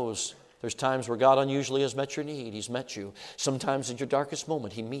God knows there's times where God unusually has met your need. He's met you. Sometimes in your darkest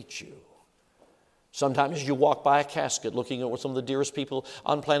moment, He meets you. Sometimes as you walk by a casket looking at some of the dearest people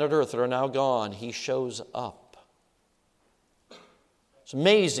on planet Earth that are now gone, He shows up. It's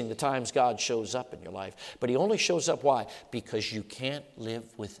amazing the times God shows up in your life. But He only shows up, why? Because you can't live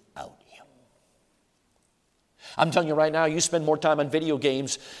without Him. I'm telling you right now, you spend more time on video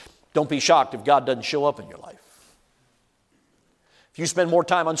games, don't be shocked if God doesn't show up in your life. If you spend more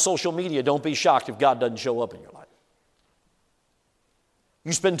time on social media, don't be shocked if God doesn't show up in your life.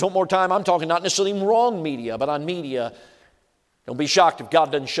 You spend more time, I'm talking not necessarily wrong media, but on media, don't be shocked if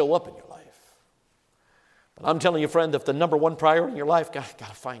God doesn't show up in your life. But I'm telling you, friend, if the number one priority in your life, God, I got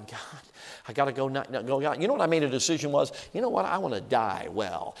to find God. I got to go God. You know what I made a decision was? You know what? I want to die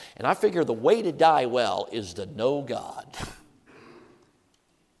well. And I figure the way to die well is to know God.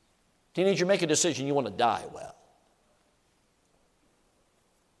 Teenager, make a decision you want to die well.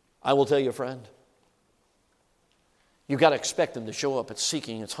 I will tell you, friend, you've got to expect Him to show up. It's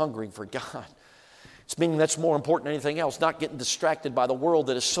seeking, it's hungering for God. It's meaning that's more important than anything else, not getting distracted by the world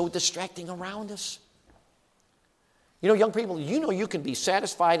that is so distracting around us. You know, young people, you know you can be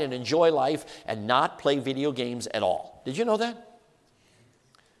satisfied and enjoy life and not play video games at all. Did you know that?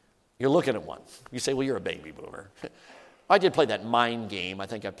 You're looking at one. You say, well, you're a baby boomer. I did play that Mind game. I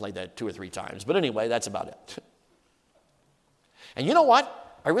think I played that 2 or 3 times. But anyway, that's about it. And you know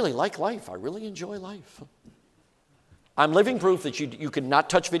what? I really like life. I really enjoy life. I'm living proof that you can not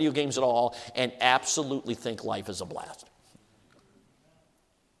touch video games at all and absolutely think life is a blast.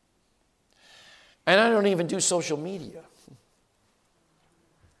 And I don't even do social media.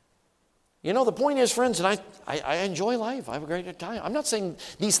 You know, the point is, friends, and I enjoy life. I have a great time. I'm not saying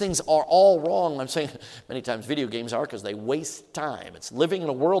these things are all wrong. I'm saying many times video games are because they waste time. It's living in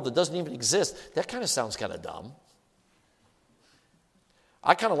a world that doesn't even exist. That kind of sounds kind of dumb.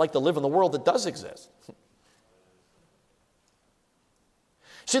 I kind of like to live in the world that does exist.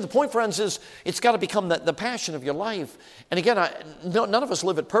 See, the point, friends, is it's got to become the passion of your life. And again, none of us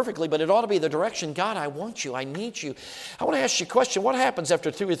live it perfectly, but it ought to be the direction. God, I want you. I need you. I want to ask you a question. What happens after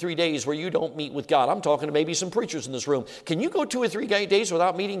 2 or 3 days where you don't meet with God? I'm talking to maybe some preachers in this room. Can you go 2 or 3 days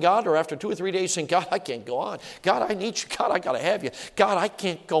without meeting God? Or after 2 or 3 days saying, God, I can't go on. God, I need you. God, I got to have you. God, I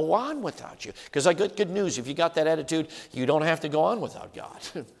can't go on without you. Because I got good news. If you got that attitude, you don't have to go on without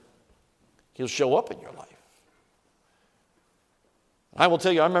God. He'll show up in your life. I will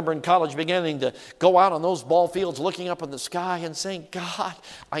tell you, I remember in college beginning to go out on those ball fields looking up in the sky and saying, God,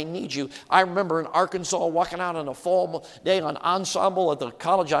 I need you. I remember in Arkansas walking out on a fall day on ensemble at the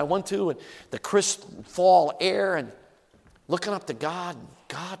college I went to, and the crisp fall air, and looking up to God, and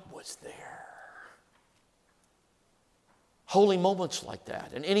God was there. Holy moments like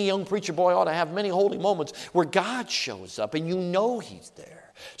that. And any young preacher boy ought to have many holy moments where God shows up and you know He's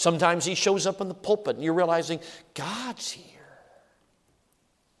there. Sometimes He shows up in the pulpit and you're realizing God's here.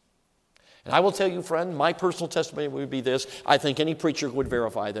 And I will tell you, friend, my personal testimony would be this. I think any preacher would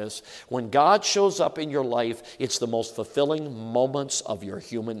verify this. When God shows up in your life, it's the most fulfilling moments of your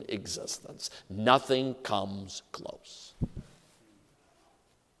human existence. Nothing comes close.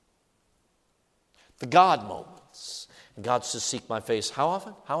 The God moments. And God says, seek my face. How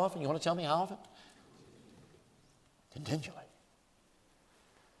often? How often? You want to tell me how often? Continually.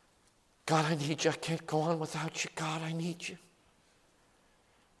 God, I need you. I can't go on without you. God, I need you.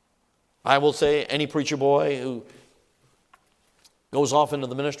 I will say any preacher boy who goes off into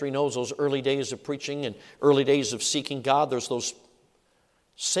the ministry knows those early days of preaching and early days of seeking God. There's those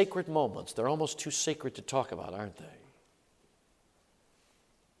sacred moments. They're almost too sacred to talk about, aren't they?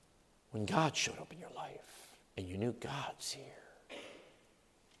 When God showed up in your life and you knew God's here.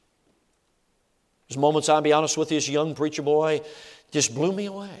 There's moments, I'll be honest with you, as a young preacher boy, just blew me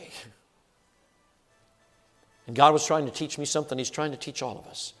away. And God was trying to teach me something He's trying to teach all of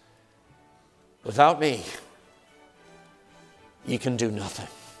us. Without me, you can do nothing.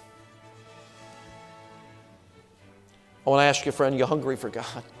 I want to ask you, friend, you hungry for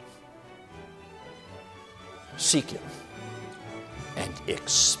God? Seek Him and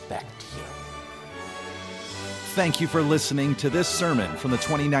expect Him. Thank you for listening to this sermon from the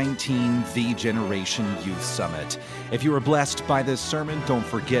 2019 The Generation Youth Summit. If you were blessed by this sermon, don't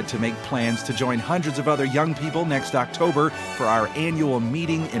forget to make plans to join hundreds of other young people next October for our annual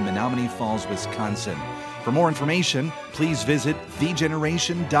meeting in Menomonee Falls, Wisconsin. For more information, please visit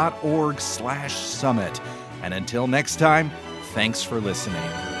thegeneration.org/summit. And until next time, thanks for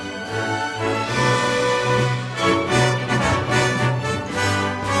listening.